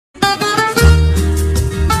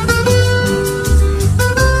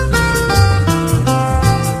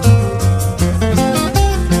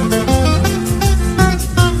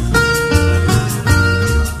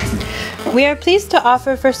are pleased to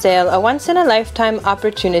offer for sale a once-in-a-lifetime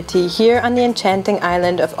opportunity here on the enchanting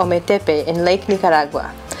island of Ometepe in Lake Nicaragua.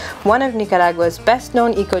 One of Nicaragua's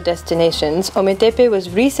best-known eco-destinations, Ometepe was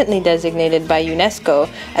recently designated by UNESCO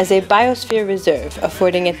as a Biosphere Reserve,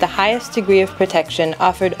 affording it the highest degree of protection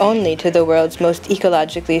offered only to the world's most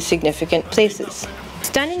ecologically significant places.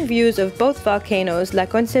 Stunning views of both volcanoes, La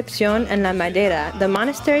Concepcion and La Madera, the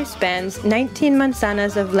monastery spans 19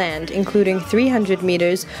 manzanas of land, including 300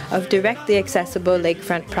 meters of directly accessible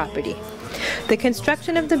lakefront property. The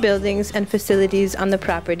construction of the buildings and facilities on the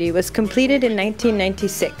property was completed in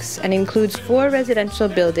 1996 and includes 4 residential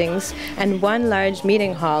buildings and 1 large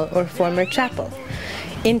meeting hall or former chapel.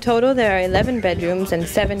 In total, there are 11 bedrooms and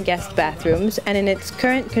 7 guest bathrooms, and in its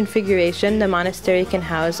current configuration, the monastery can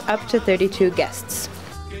house up to 32 guests.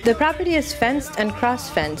 The property is fenced and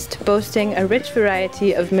cross-fenced, boasting a rich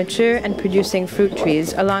variety of mature and producing fruit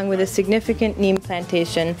trees, along with a significant neem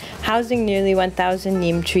plantation housing nearly 1,000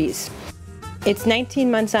 neem trees. Its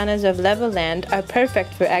 19 manzanas of level land are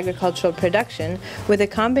perfect for agricultural production, with a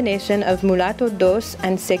combination of Mulato dos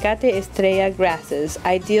and Secate Estrella grasses,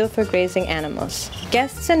 ideal for grazing animals.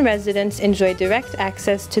 Guests and residents enjoy direct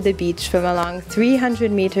access to the beach from along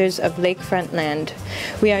 300 meters of lakefront land.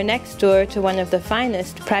 We are next door to one of the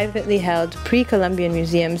finest privately held pre-Columbian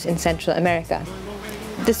museums in Central America.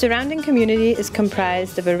 The surrounding community is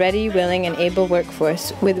comprised of a ready, willing, and able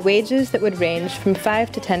workforce with wages that would range from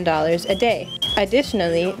 $5 to $10 a day.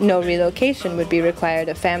 Additionally, no relocation would be required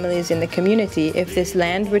of families in the community if this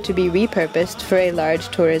land were to be repurposed for a large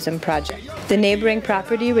tourism project. The neighboring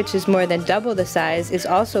property, which is more than double the size, is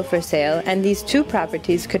also for sale, and these 2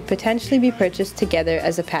 properties could potentially be purchased together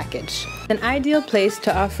as a package. An ideal place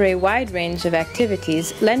to offer a wide range of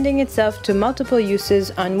activities, lending itself to multiple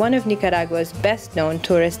uses on one of Nicaragua's best-known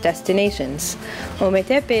tourist destinations.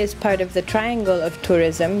 Ometepe is part of the triangle of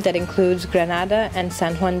tourism that includes Granada and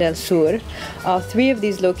San Juan del Sur. All 3 of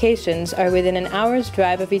these locations are within an hour's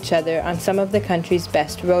drive of each other on some of the country's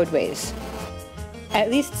best roadways. At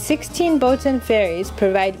least 16 boats and ferries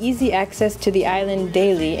provide easy access to the island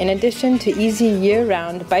daily, in addition to easy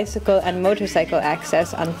year-round bicycle and motorcycle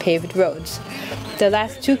access on paved roads. The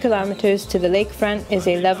last 2 kilometers to the lakefront is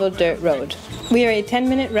a level dirt road. We are a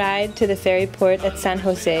 10-minute ride to the ferry port at San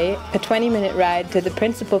Jose, a 20-minute ride to the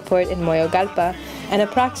principal port in Moyogalpa, and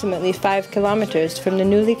approximately 5 kilometers from the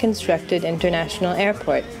newly constructed international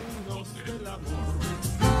airport.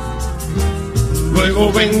 Luego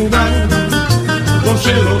vendrán los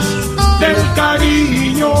celos del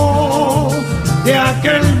cariño de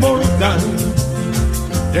aquel volcán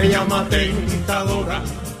de llama tentadora.